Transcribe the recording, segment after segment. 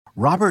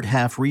Robert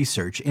Half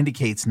research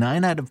indicates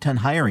 9 out of 10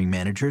 hiring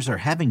managers are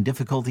having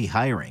difficulty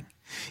hiring.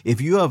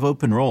 If you have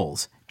open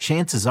roles,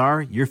 chances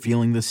are you're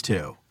feeling this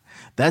too.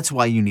 That's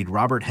why you need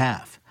Robert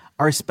Half.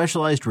 Our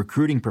specialized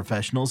recruiting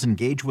professionals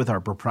engage with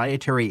our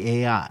proprietary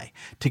AI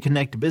to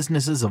connect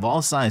businesses of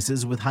all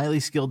sizes with highly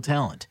skilled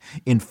talent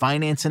in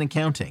finance and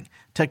accounting,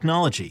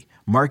 technology,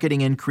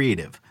 marketing and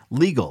creative,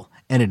 legal,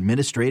 and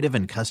administrative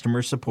and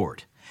customer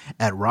support.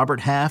 At Robert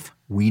Half,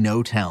 we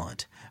know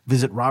talent.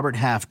 Visit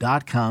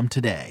roberthalf.com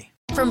today.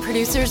 From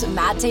producers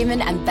Matt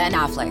Damon and Ben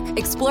Affleck,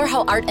 explore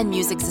how art and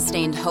music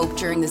sustained hope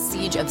during the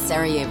siege of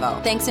Sarajevo,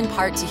 thanks in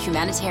part to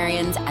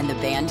humanitarians and the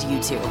band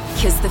U2.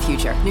 Kiss the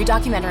Future. New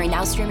documentary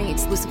now streaming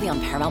exclusively on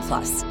Paramount+.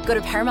 Go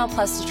to Paramount+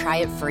 to try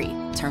it free.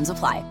 Terms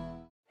apply.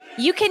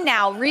 You can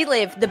now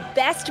relive the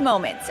best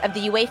moments of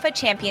the UEFA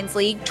Champions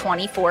League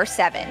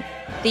 24/7.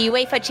 The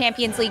UEFA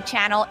Champions League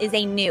channel is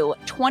a new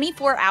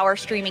 24-hour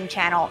streaming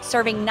channel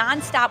serving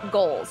non-stop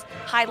goals,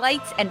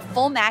 highlights, and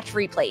full match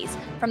replays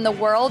from the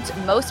world's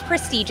most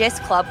prestigious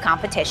club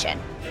competition.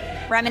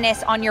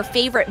 Reminisce on your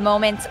favorite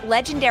moments,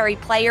 legendary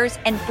players,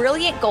 and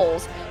brilliant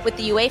goals with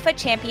the UEFA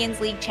Champions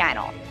League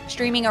channel,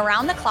 streaming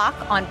around the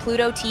clock on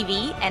Pluto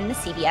TV and the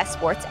CBS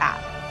Sports app.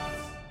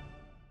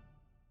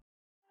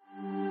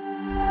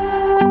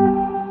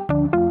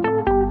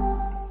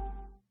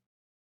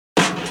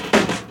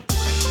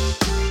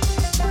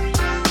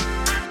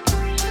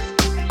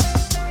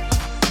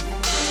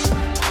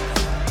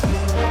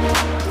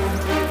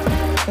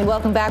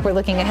 Welcome back. We're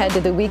looking ahead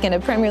to the weekend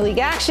of Premier League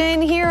action.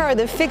 Here are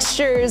the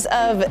fixtures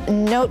of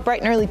note.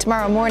 Bright and early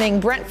tomorrow morning,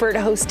 Brentford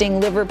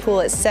hosting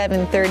Liverpool at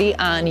 7:30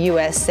 on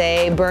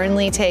USA.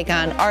 Burnley take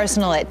on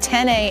Arsenal at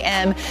 10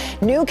 a.m.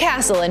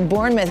 Newcastle and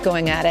Bournemouth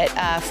going at it.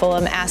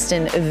 Fulham,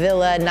 Aston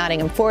Villa,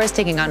 Nottingham Forest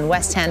taking on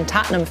West Ham.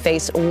 Tottenham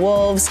face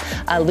Wolves.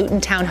 Luton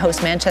Town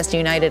host Manchester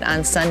United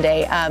on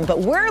Sunday. But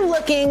we're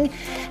looking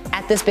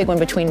at this big one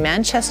between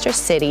Manchester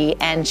City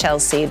and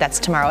Chelsea. That's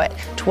tomorrow at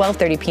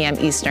 12:30 p.m.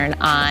 Eastern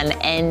on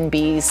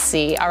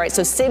NBC. All right,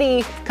 so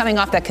City coming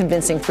off that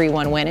convincing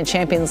 3-1 win in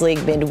Champions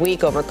League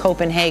midweek over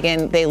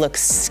Copenhagen. They look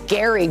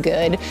scary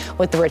good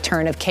with the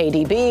return of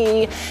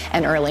KDB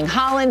and Erling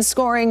Haaland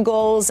scoring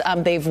goals.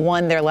 They've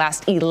won their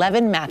last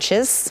 11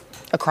 matches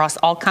across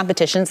all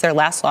competitions. Their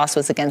last loss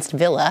was against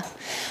Villa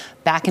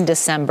back in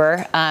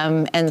December,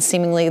 and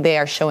seemingly they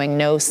are showing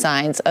no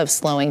signs of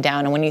slowing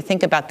down. And when you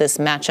think about this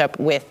matchup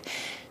with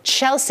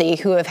Chelsea,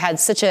 who have had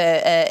such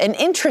an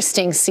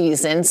interesting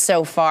season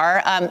so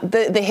far.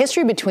 The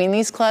history between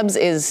these clubs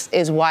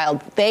is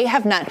wild. They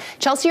have not.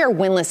 Chelsea are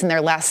winless in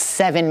their last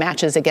 7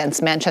 matches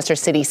against Manchester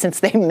City since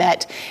they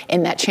met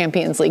in that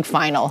Champions League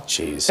final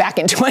back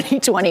in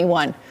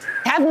 2021.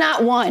 Have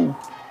not won.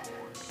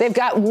 They've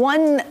got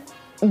one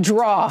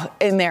draw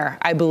in there,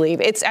 I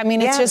believe. It's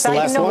just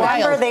in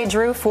November they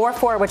drew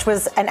 4-4, which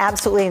was an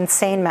absolutely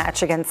insane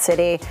match against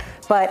City.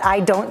 But I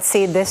don't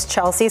see this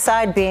Chelsea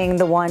side being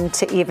the one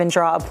to even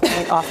draw a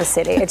point off of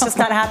City. It's just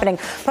not happening.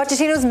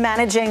 Pochettino's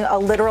managing a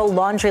literal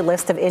laundry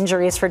list of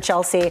injuries for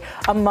Chelsea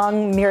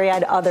among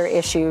myriad other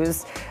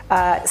issues.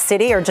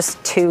 City are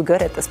just too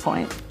good at this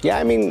point. Yeah,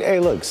 I mean, hey,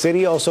 look,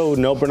 City also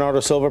no Bernardo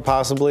Silva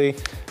possibly.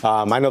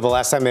 I know the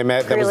last time they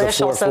met, that was the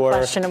 4-4. Also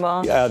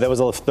questionable. That was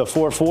the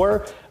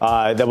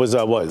 4-4. That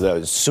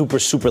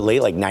was super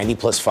late, like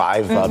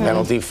 90+5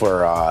 penalty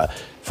for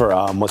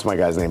what's my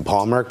guy's name?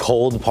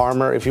 Cold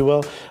Palmer, if you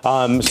will.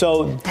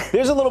 So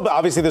there's a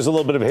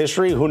little bit of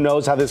history. Who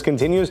knows how this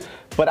continues?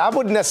 But I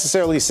wouldn't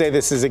necessarily say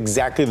this is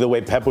exactly the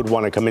way Pep would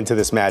want to come into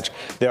this match.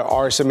 There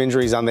are some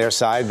injuries on their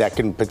side that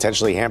can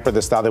potentially hamper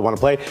the style they want to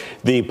play.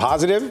 The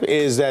positive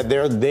is that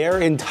their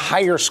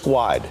entire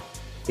squad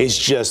is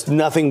just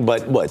nothing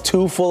but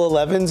 2 full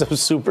 11s of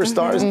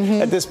superstars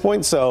at this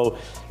point. So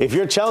if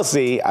you're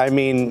Chelsea, I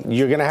mean,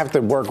 you're going to have to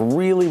work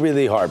really,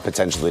 really hard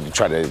potentially to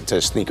try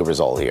to sneak a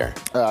result here.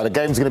 The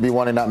game's going to be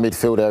won in that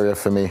midfield area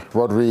for me.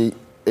 Rodri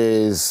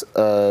is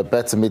a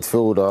better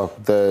midfielder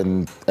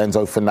than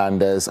Enzo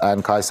Fernandez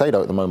and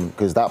Caicedo at the moment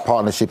because that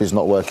partnership is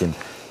not working.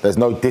 There's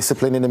no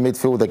discipline in the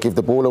midfield. They give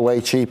the ball away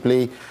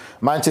cheaply.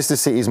 Manchester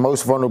City is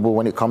most vulnerable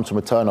when it comes from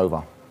a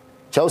turnover.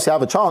 Chelsea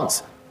have a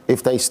chance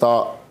if they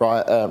start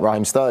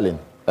Raheem Sterling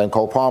and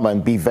Cole Palmer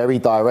and be very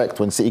direct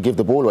when City give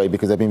the ball away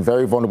because they've been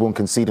very vulnerable and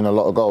conceding a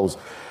lot of goals.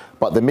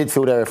 But the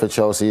midfield area for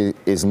Chelsea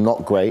is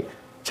not great.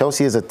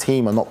 Chelsea as a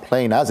team are not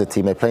playing as a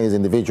team, they're playing as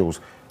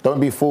individuals. Don't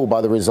be fooled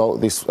by the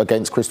result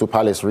against Crystal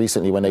Palace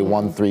recently when they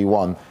won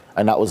 3-1,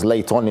 and that was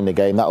late on in the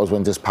game. That was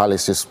when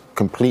Palace just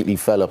completely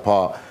fell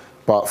apart.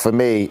 But for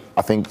me,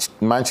 I think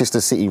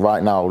Manchester City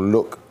right now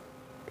look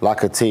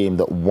like a team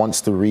that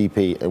wants to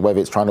repeat, whether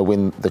it's trying to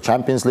win the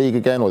Champions League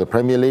again or the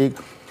Premier League.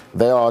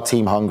 They are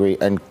team hungry,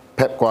 and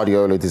Pep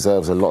Guardiola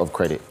deserves a lot of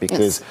credit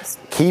because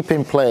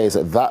keeping players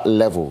at that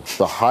level,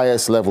 the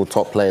highest level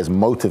top players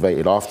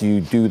motivated after you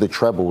do the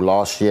treble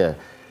last year,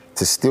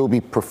 to still be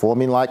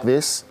performing like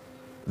this,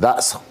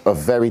 that's a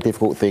very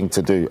difficult thing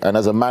to do. And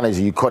as a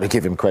manager, you've got to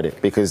give him credit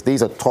because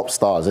these are top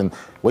stars. And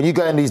when you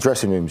go in these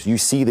dressing rooms, you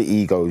see the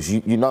egos.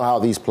 You know how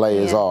these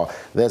players are.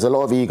 There's a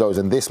lot of egos.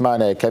 And this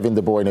man here, Kevin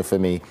De Bruyne, for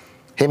me,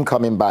 him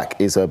coming back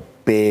is a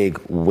big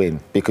win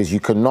because you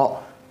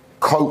cannot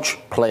coach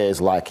players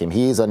like him.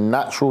 He is a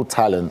natural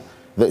talent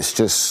that's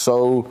just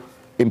so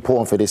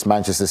important for this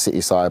Manchester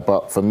City side.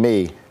 But for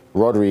me,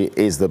 Rodri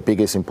is the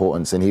biggest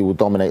importance, and he will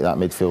dominate that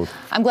midfield.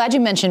 I'm glad you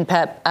mentioned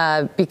Pep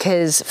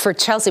because for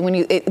Chelsea,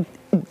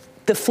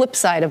 the flip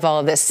side of all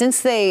of this,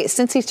 since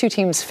these two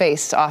teams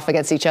faced off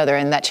against each other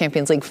in that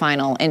Champions League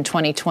final in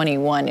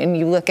 2021, and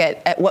you look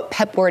at what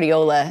Pep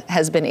Guardiola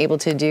has been able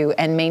to do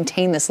and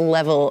maintain this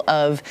level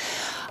of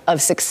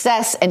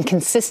success and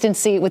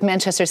consistency with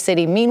Manchester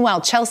City.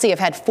 Meanwhile, Chelsea have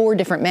had 4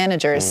 different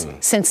managers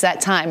since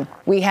that time.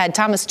 We had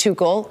Thomas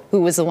Tuchel,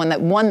 who was the one that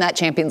won that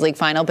Champions League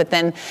final, but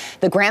then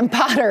the Graham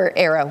Potter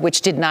era,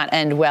 which did not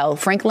end well.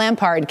 Frank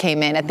Lampard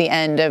came in at the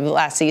end of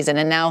last season,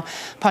 and now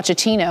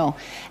Pochettino.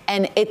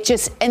 And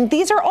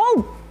these are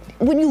all,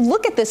 when you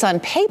look at this on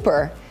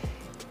paper,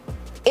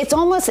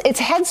 it's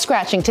head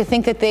scratching to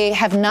think that they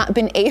have not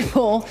been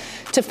able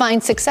to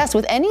find success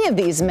with any of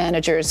these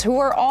managers who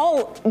are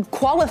all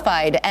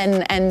qualified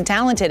and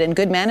talented and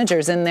good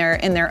managers in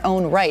their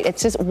own right.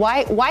 It's just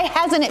why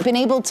hasn't it been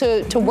able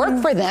to work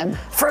for them?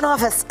 Front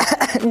office.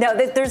 No,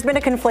 there's been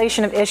a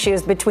conflation of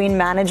issues between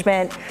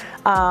management,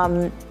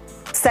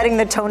 setting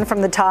the tone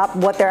from the top,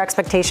 what their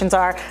expectations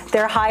are,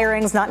 their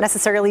hirings not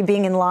necessarily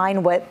being in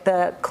line what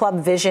the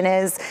club vision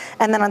is,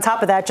 and then on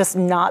top of that, just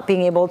not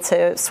being able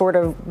to sort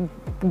of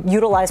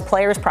utilize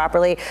players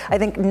properly. I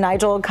think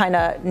Nigel kind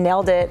of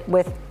nailed it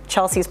with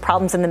Chelsea's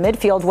problems in the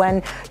midfield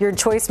when your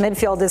choice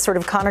midfield is sort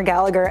of Conor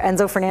Gallagher,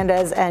 Enzo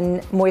Fernandez,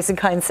 and Moises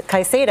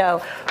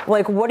Caicedo.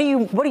 Like, what do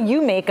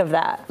you make of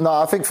that? No,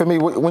 I think for me,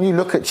 when you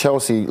look at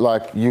Chelsea,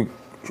 like you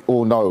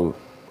all know,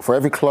 for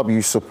every club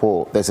you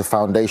support, there's a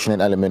foundation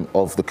and element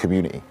of the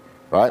community,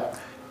 right?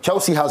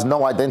 Chelsea has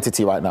no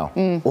identity right now.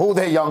 All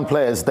their young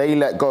players, they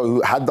let go,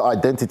 who had the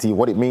identity,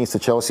 what it means to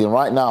Chelsea. And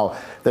right now,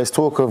 there's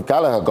talk of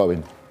Gallagher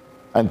going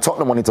and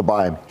Tottenham wanting to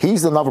buy him.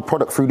 He's another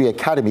product through the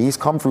academy. He's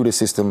come through the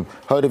system,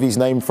 heard of his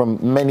name from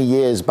many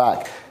years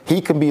back.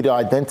 He can be the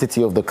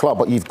identity of the club,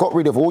 but you've got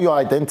rid of all your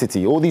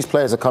identity. All these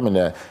players are coming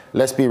there.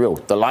 Let's be real.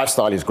 The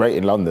lifestyle is great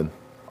in London.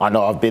 I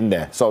know, I've been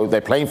there. So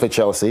they're playing for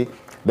Chelsea.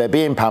 They're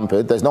being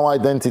pampered. There's no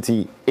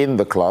identity in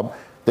the club.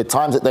 The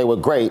times that they were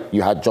great,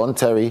 you had John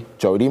Terry,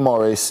 Jody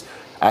Morris,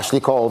 Ashley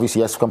Cole,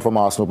 obviously has come from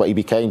Arsenal, but he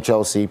became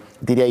Chelsea.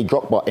 Didier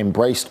Drogba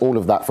embraced all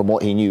of that from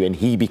what he knew, and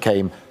he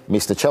became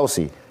Mr.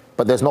 Chelsea.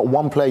 But there's not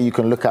one player you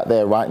can look at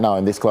there right now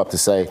in this club to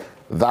say,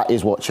 that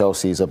is what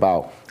Chelsea is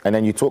about. And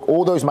then you took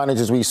all those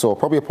managers we saw,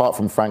 probably apart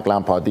from Frank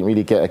Lampard, didn't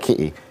really get a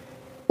kitty.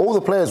 All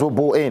the players were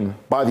brought in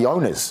by the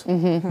owners.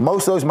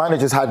 Most of those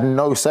managers had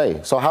no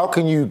say. So how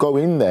can you go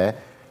in there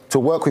to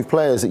work with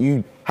players that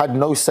you had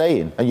no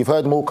say in? And you've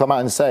heard them all come out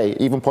and say,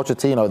 even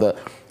Pochettino, that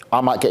I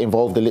might get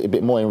involved a little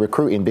bit more in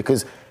recruiting,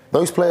 because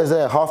those players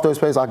there, half those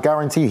players, I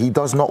guarantee he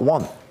does not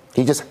want.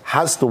 He just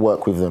has to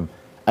work with them.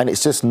 And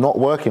it's just not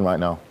working right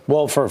now.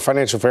 Well, for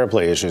financial fair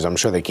play issues, I'm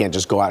sure they can't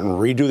just go out and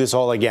redo this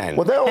all again.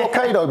 Well, they're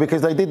okay, though,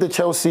 because they did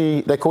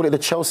they called it the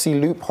Chelsea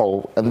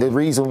loophole. And the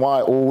reason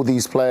why all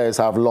these players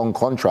have long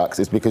contracts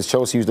is because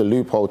Chelsea used the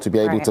loophole to be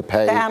able to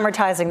pay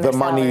the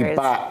money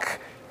back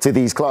to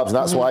these clubs.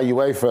 And that's why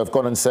UEFA have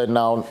gone and said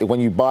now, when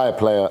you buy a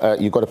player,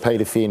 you've got to pay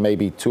the fee in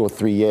maybe 2 or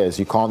 3 years.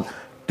 You can't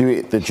do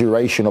it the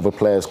duration of a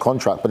player's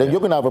contract. But then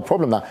you're going to have a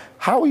problem now.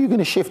 How are you going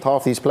to shift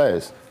half these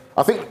players?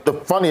 I think the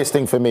funniest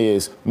thing for me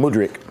is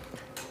Mudryk.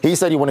 He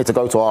said he wanted to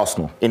go to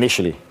Arsenal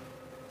initially.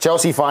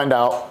 Chelsea find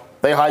out,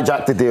 they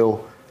hijacked the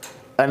deal,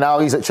 and now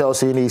he's at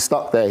Chelsea and he's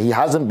stuck there. He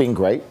hasn't been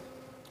great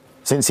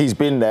since he's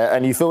been there,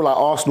 and you feel like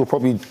Arsenal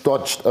probably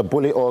dodged a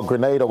bullet or a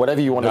grenade or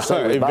whatever you want to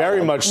say.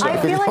 Very much so. I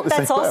feel like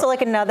that's also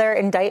like another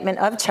indictment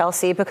of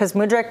Chelsea, because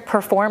Mudryk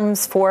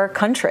performs for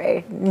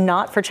country,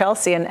 not for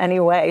Chelsea in any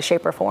way,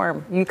 shape or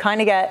form. You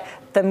kind of get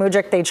the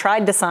Mudryk they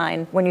tried to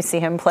sign when you see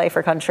him play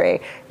for country.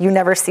 You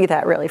never see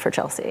that really for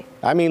Chelsea.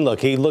 I mean, look,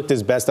 he looked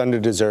his best under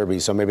De Zerbi,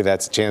 so maybe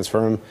that's a chance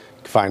for him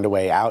to find a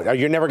way out.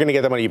 You're never going to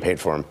get the money you paid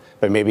for him,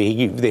 but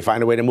maybe they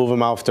find a way to move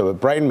him off to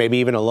Brighton, maybe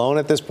even a loan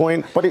at this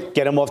point,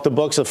 get him off the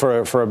books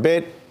for a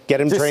bit, get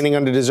him training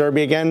under De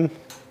Zerbi again.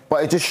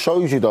 But it just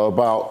shows you, though,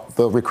 about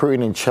the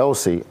recruiting in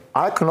Chelsea.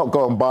 I cannot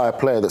go and buy a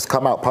player that's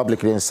come out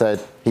publicly and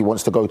said he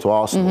wants to go to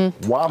Arsenal.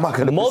 Why am I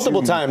going to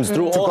multiple times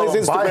through all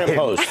his Instagram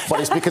posts? But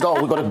it's because,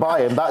 we've got to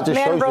buy him. That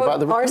just shows you about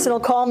the Arsenal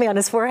call me on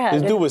his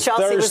forehead. This dude was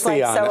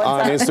thirsty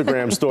on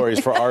Instagram stories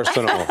for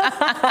Arsenal.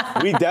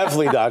 We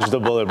definitely dodged a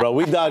bullet, bro.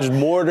 We dodged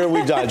mortar,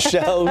 we dodged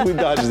shells, we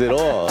dodged it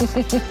all.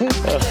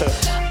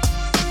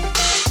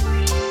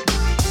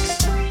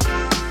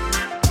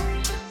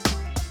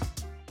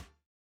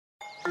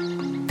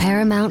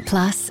 Paramount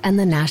Plus and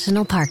the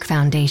National Park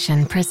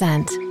Foundation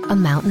present A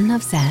Mountain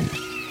of Zen.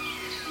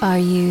 Are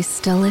you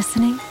still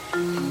listening?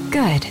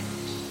 Good.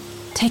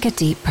 Take a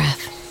deep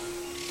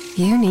breath.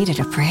 You needed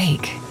a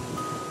break.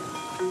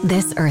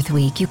 This Earth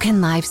Week, you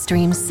can live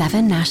stream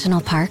 7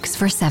 national parks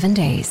for 7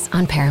 days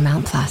on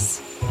Paramount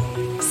Plus.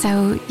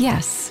 So,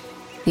 yes,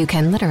 you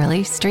can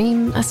literally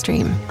stream a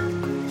stream.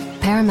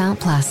 Paramount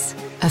Plus,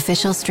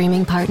 official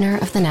streaming partner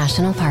of the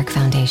National Park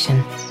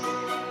Foundation.